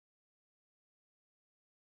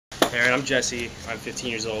Aaron, I'm Jesse. I'm 15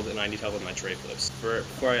 years old and I need help with my tray flips.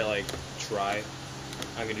 Before I try,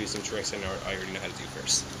 I'm gonna do some tricks I already know how to do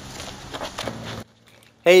first.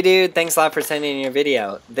 Hey dude, thanks a lot for sending in your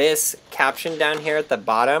video. This caption down here at the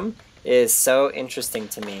bottom is so interesting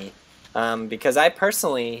to me because I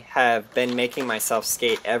personally have been making myself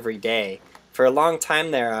skate every day. For a long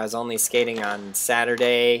time there, I was only skating on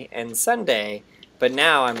Saturday and Sunday, but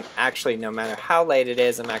now I'm actually, no matter how late it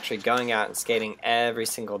is, I'm actually going out and skating every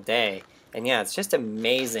single day. And yeah, it's just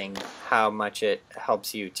amazing how much it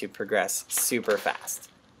helps you to progress super fast.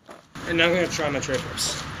 And now I'm gonna try my tray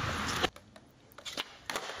flips.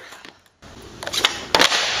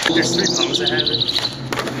 There's three problems I have.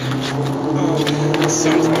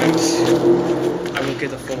 Sometimes I won't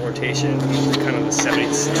get the full rotation, kind of the 70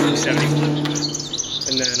 flip.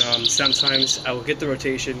 And then sometimes I will get the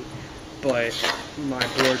rotation, but my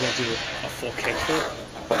board won't do a full kick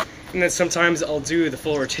flip. And then sometimes I'll do the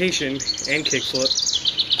full rotation and kick flip,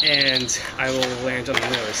 and I will land on the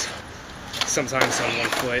nose. Sometimes on one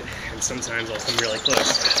foot, and sometimes I'll come really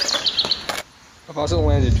close. I've also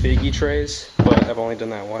landed biggie trays, but I've only done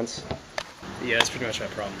that once. Yeah, that's pretty much my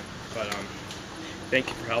problem. But thank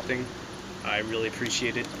you for helping. I really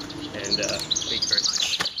appreciate it, and thank you very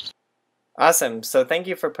much. Awesome. So thank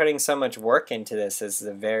you for putting so much work into this. This is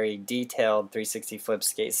a very detailed 360 flip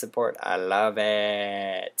skate support. I love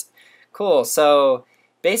it. Cool. So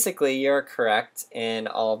basically you're correct in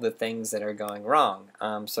all the things that are going wrong.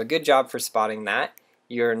 So good job for spotting that.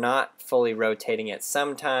 You're not fully rotating it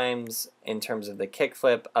sometimes in terms of the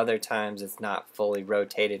kickflip, other times it's not fully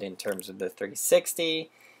rotated in terms of the 360,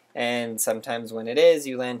 and sometimes when it is,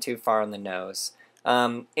 you land too far on the nose.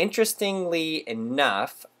 Interestingly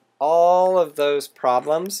enough, all of those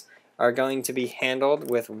problems are going to be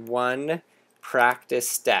handled with one practice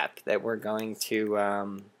step that we're going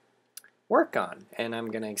to work on. And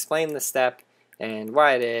I'm going to explain the step and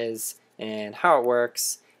why it is and how it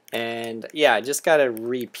works. And yeah, I just got to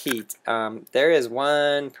repeat, there is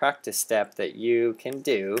one practice step that you can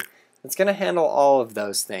do that's going to handle all of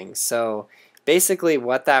those things. So basically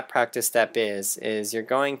what that practice step is you're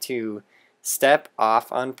going to step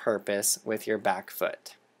off on purpose with your back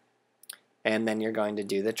foot. And then you're going to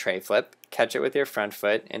do the tray flip, catch it with your front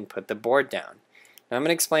foot, and put the board down. Now I'm going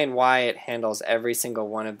to explain why it handles every single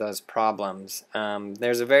one of those problems.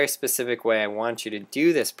 There's a very specific way I want you to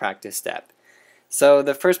do this practice step. So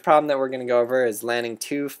the first problem that we're going to go over is landing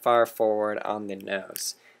too far forward on the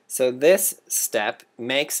nose. So this step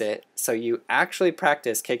makes it so you actually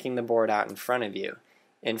practice kicking the board out in front of you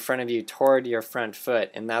toward your front foot,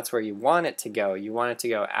 and that's where you want it to go. You want it to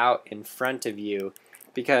go out in front of you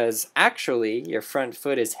because actually your front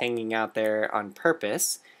foot is hanging out there on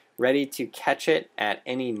purpose, ready to catch it at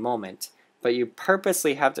any moment. But you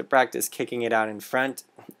purposely have to practice kicking it out in front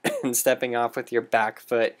and stepping off with your back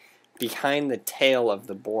foot behind the tail of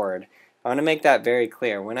the board. I want to make that very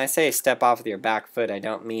clear. When I say step off with your back foot, I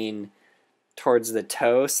don't mean towards the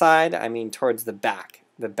toe side, I mean towards the back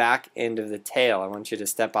end of the tail. I want you to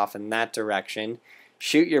step off in that direction,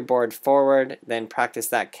 shoot your board forward, then practice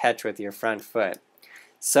that catch with your front foot.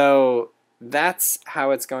 So that's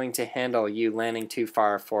how it's going to handle you landing too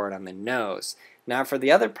far forward on the nose. Now for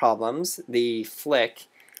the other problems, the flick,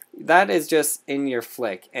 that is just in your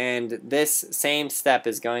flick, and this same step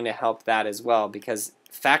is going to help that as well, because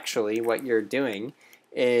factually what you're doing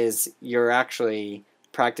is you're actually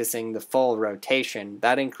practicing the full rotation.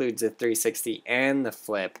 That includes the 360 and the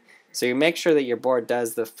flip. So you make sure that your board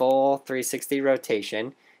does the full 360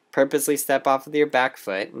 rotation, purposely step off with your back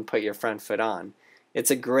foot and put your front foot on.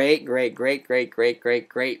 It's a great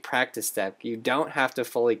practice step. You don't have to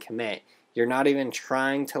fully commit. You're not even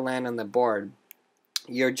trying to land on the board.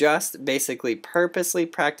 You're just basically purposely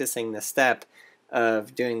practicing the step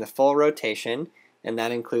of doing the full rotation, and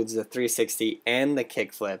that includes the 360 and the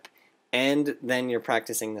kickflip, and then you're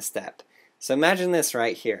practicing the step. So imagine this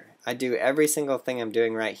right here. I do every single thing I'm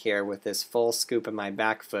doing right here with this full scoop of my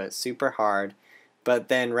back foot super hard, but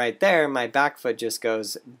then right there my back foot just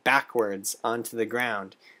goes backwards onto the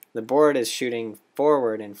ground. The board is shooting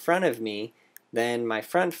forward in front of me, then my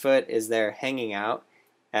front foot is there hanging out,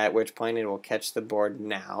 at which point it will catch the board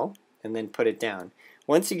now and then put it down.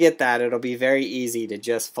 Once you get that, it'll be very easy to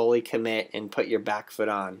just fully commit and put your back foot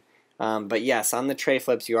on. But yes, on the tray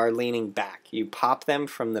flips you are leaning back. You pop them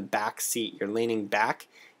from the back seat. You're leaning back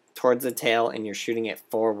towards the tail and you're shooting it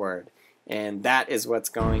forward. And that is what's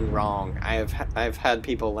going wrong. I've had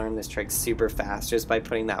people learn this trick super fast just by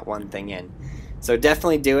putting that one thing in. So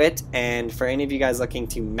definitely do it, and for any of you guys looking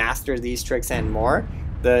to master these tricks and more,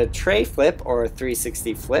 the tray flip or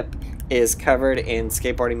 360 flip is covered in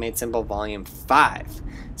Skateboarding Made Simple Volume 5.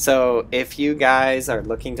 So if you guys are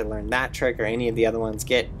looking to learn that trick or any of the other ones,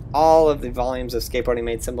 get all of the volumes of Skateboarding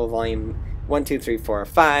Made Simple Volume 1, 2, 3, 4,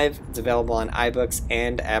 5. It's available on iBooks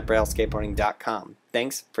and at brailleskateboarding.com.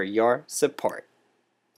 Thanks for your support.